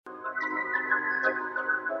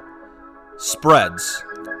Spreads,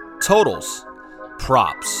 totals,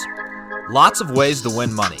 props. Lots of ways to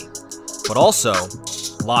win money, but also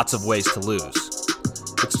lots of ways to lose.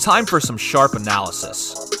 It's time for some sharp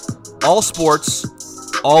analysis. All sports,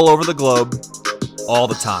 all over the globe, all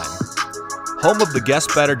the time. Home of the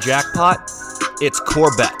Guess Better jackpot, it's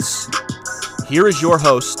Core Bets. Here is your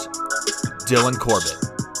host, Dylan Corbett.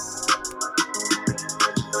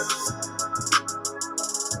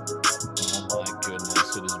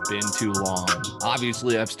 Been too long.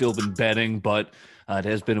 Obviously, I've still been betting, but it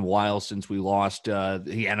has been a while since we lost the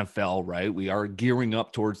NFL, right? We are gearing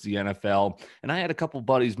up towards the NFL. And I had a couple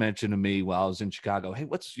buddies mention to me while I was in Chicago, hey,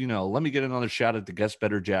 let me get another shot at the Guess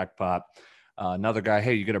Better jackpot. Another guy,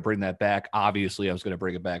 hey, you're going to bring that back. Obviously, I was going to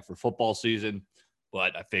bring it back for football season,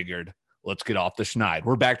 but I figured let's get off the schneid.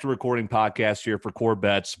 We're back to recording podcasts here for Core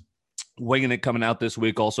Bets. Winging it coming out this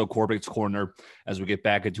week, also Corbett's Corner, as we get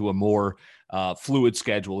back into a more fluid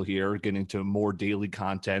schedule here, getting to more daily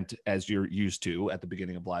content as you're used to at the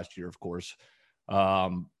beginning of last year, of course.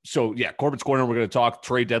 Corbett's Corner, we're going to talk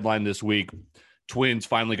trade deadline this week. Twins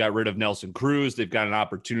finally got rid of Nelson Cruz. They've got an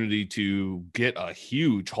opportunity to get a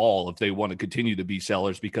huge haul if they want to continue to be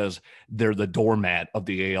sellers because they're the doormat of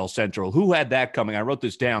the AL Central. Who had that coming? I wrote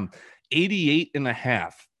this down.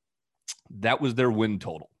 88.5. That was their win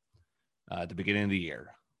total. At the beginning of the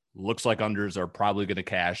year. Looks like unders are probably going to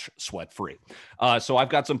cash sweat-free. So I've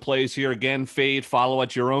got some plays here. Again, fade, follow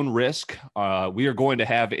at your own risk. We are going to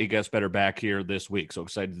have a Guess Better back here this week, so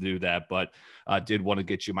excited to do that, but did want to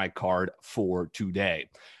get you my card for today.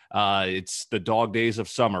 It's the dog days of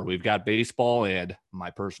summer. We've got baseball and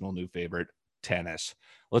my personal new favorite, tennis.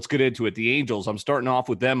 Let's get into it. The Angels, I'm starting off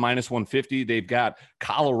with them, minus 150. They've got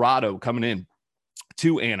Colorado coming in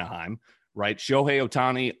to Anaheim. Right, Shohei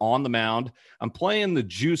Ohtani on the mound. I'm playing the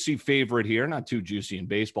juicy favorite here, not too juicy in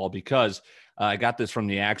baseball because I got this from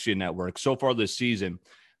the Action Network. So far this season,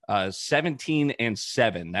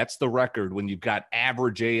 17-7. That's the record when you've got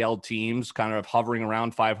average AL teams kind of hovering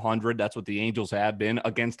around 500. That's what the Angels have been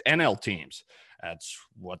against NL teams. That's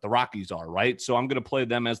what the Rockies are, right? So I'm going to play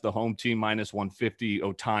them as the home team, minus 150,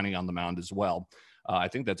 Ohtani on the mound as well. I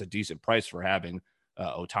think that's a decent price for having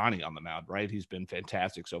Ohtani on the mound, right? He's been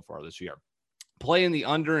fantastic so far this year. Playing the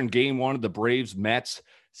under in game one of the Braves-Mets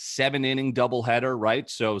 7-inning doubleheader, right?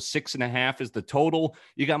 So 6.5 is the total.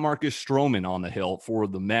 You got Marcus Stroman on the hill for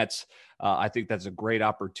the Mets. I think that's a great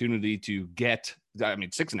opportunity to get,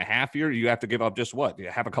 6.5 here. You have to give up just what? You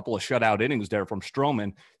have a couple of shutout innings there from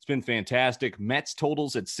Stroman. It's been fantastic. Mets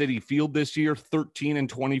totals at Citi Field this year,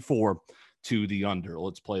 13-24 to the under.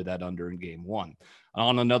 Let's play that under in game one.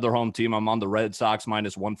 On another home team, I'm on the Red Sox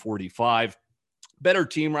minus 145. Better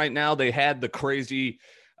team right now. They had the crazy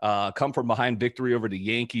come from behind victory over the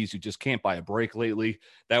Yankees, who just can't buy a break lately.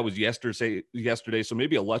 That was yesterday. So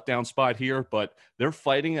maybe a letdown spot here, but they're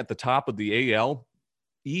fighting at the top of the AL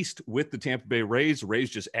East with the Tampa Bay Rays. Rays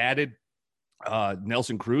just added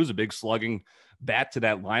Nelson Cruz, a big slugging bat to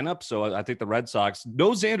that lineup. So I think the Red Sox,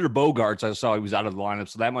 no Xander Bogaerts. I saw he was out of the lineup,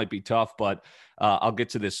 so that might be tough, but I'll get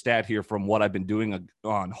to this stat here from what I've been doing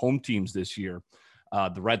on home teams this year.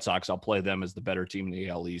 The Red Sox, I'll play them as the better team in the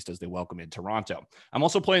AL East as they welcome in Toronto. I'm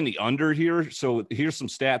also playing the under here. So here's some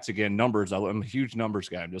stats again, numbers. I'm a huge numbers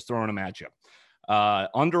guy. I'm just throwing them at you.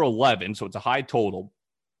 Under 11, so it's a high total.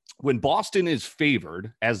 When Boston is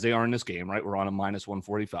favored, as they are in this game, right? We're on a minus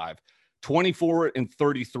 145,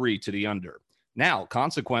 24-33 to the under. Now,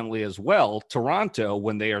 consequently as well, Toronto,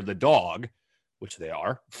 when they are the dog, which they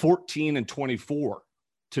are, 14-24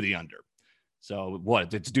 to the under. So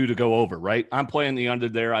what? It's due to go over, right? I'm playing the under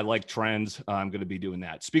there. I like trends. I'm going to be doing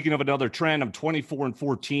that. Speaking of another trend, I'm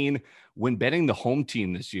 24-14 when betting the home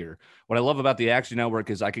team this year. What I love about the Action Network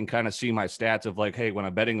is I can kind of see my stats of like, hey, when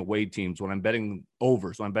I'm betting away teams, when I'm betting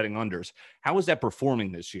overs, when I'm betting unders, how is that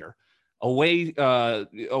performing this year? Away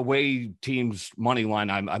teams money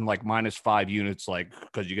line, I'm like minus 5 units, like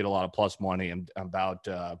because you get a lot of plus money. I'm about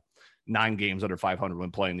 9 games under 500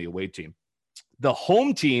 when playing the away team. The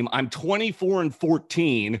home team, I'm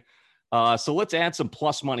 24-14. So let's add some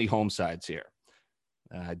plus money home sides here.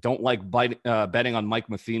 I don't like betting on Mike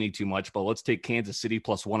Matheny too much, but let's take Kansas City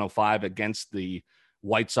plus 105 against the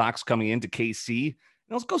White Sox coming into KC.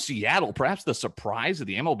 Let's go Seattle, perhaps the surprise of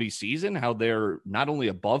the MLB season, how they're not only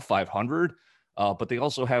above 500, but they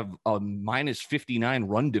also have a minus 59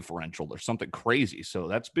 run differential or something crazy. So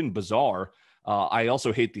that's been bizarre. I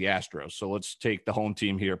also hate the Astros. So let's take the home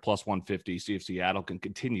team here, plus 150, see if Seattle can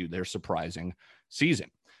continue their surprising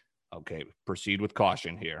season. Okay, proceed with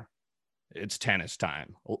caution here. It's tennis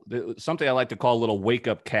time. Something I like to call a little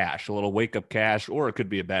wake-up cash, or it could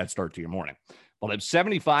be a bad start to your morning. but I'm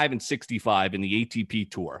 75 and 65 in the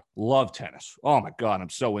ATP Tour. Love tennis. Oh, my God, I'm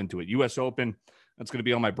so into it. U.S. Open, that's going to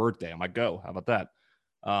be on my birthday. I might go. How about that?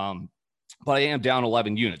 But I am down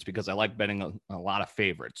 11 units because I like betting a lot of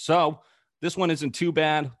favorites. So this one isn't too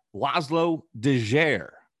bad. Laszlo Dejaer.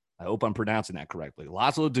 I hope I'm pronouncing that correctly.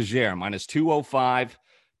 Laszlo Dejaer, minus 205.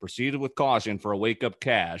 Proceeded with caution for a wake-up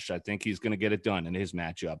cash. I think he's going to get it done in his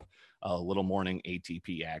matchup. A little morning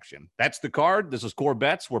ATP action. That's the card. This is Core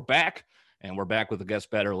Bets. We're back, and we're back with a guest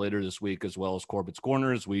bettor later this week, as well as Corbett's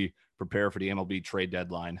Corner as we prepare for the MLB trade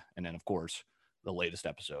deadline. And then, of course, the latest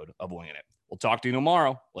episode of Winging It. We'll talk to you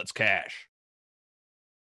tomorrow. Let's cash.